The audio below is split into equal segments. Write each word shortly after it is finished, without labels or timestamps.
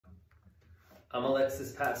I'm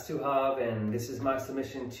Alexis Pastuhov, and this is my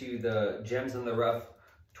submission to the Gems in the Rough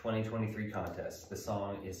 2023 contest. The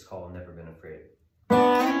song is called Never Been Afraid.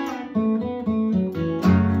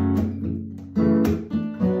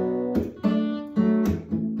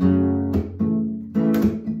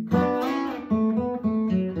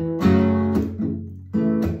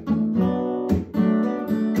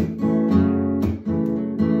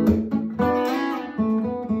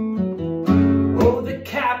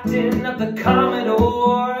 Captain of the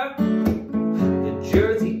Commodore, the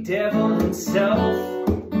Jersey Devil himself,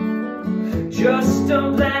 just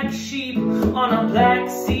a black sheep on a black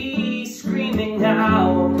sea screaming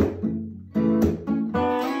out.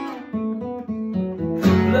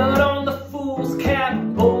 Blood on the fool's cap,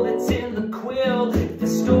 bullets in the quill. If the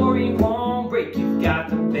story won't break, you've got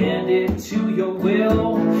to bend it to your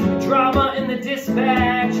will. Drama in the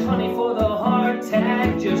dispatch, honey for the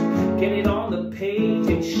hardtack, just get it on the page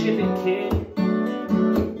and ship it, kid.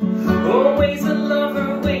 Always a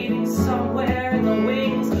lover waiting somewhere in the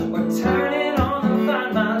wings, or turning on the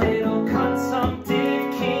vine, my little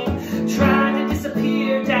consumptive king. Tried to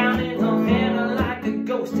disappear down in Havana like a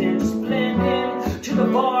ghost and just blend in to the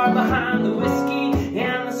bar behind the whiskey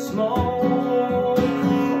and the smoke.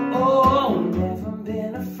 Oh, never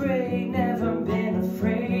been afraid, never been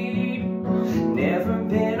afraid, never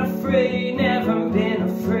been afraid, never been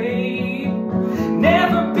afraid.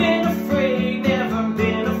 Never been afraid, never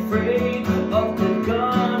been afraid of the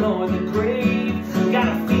gun or the grave.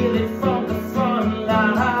 Gotta feel it from the front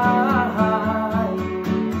line.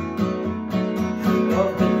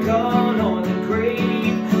 Of the gun or the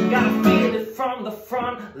grave. Gotta feel it from the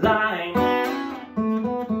front line.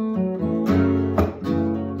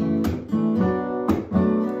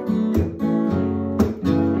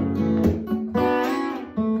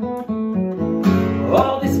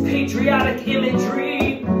 All this patriotic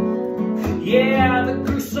imagery, yeah, the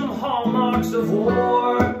gruesome hallmarks of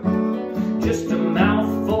war. Just a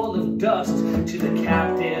mouthful of dust to the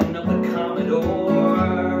captain of the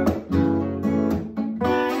Commodore.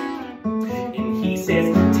 And he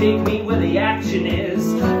says, take me where the action is.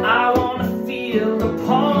 I want to feel the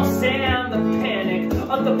pulse and the panic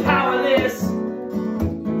of the powerless.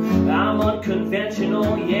 I'm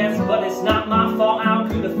unconventional, yes, but it's not my fault. I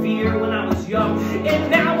outgrew the fear when I was young, and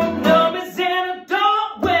now I'm numb as an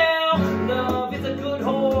adult. Well, love is a good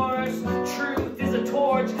horse, truth is a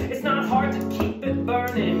torch. It's not hard to keep it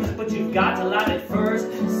burning, but you've got to light it first.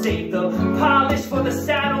 Save the polish for the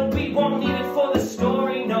saddle, we won't need it for the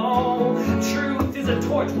story, no. Truth is a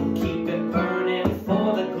torch, we'll keep it burning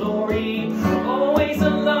for the glory. Always a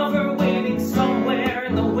lover waiting somewhere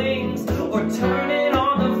in the wings, or turning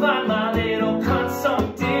on the vine, my little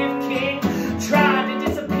consumptive king. Tried to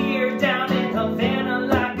disappear down in Havana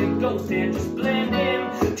like a ghost and just blend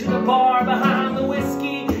in to the bar behind the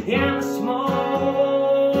whiskey and the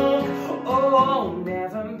smoke. Oh,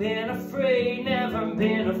 never been afraid, never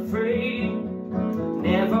been afraid,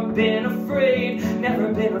 never been afraid,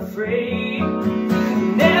 never been afraid.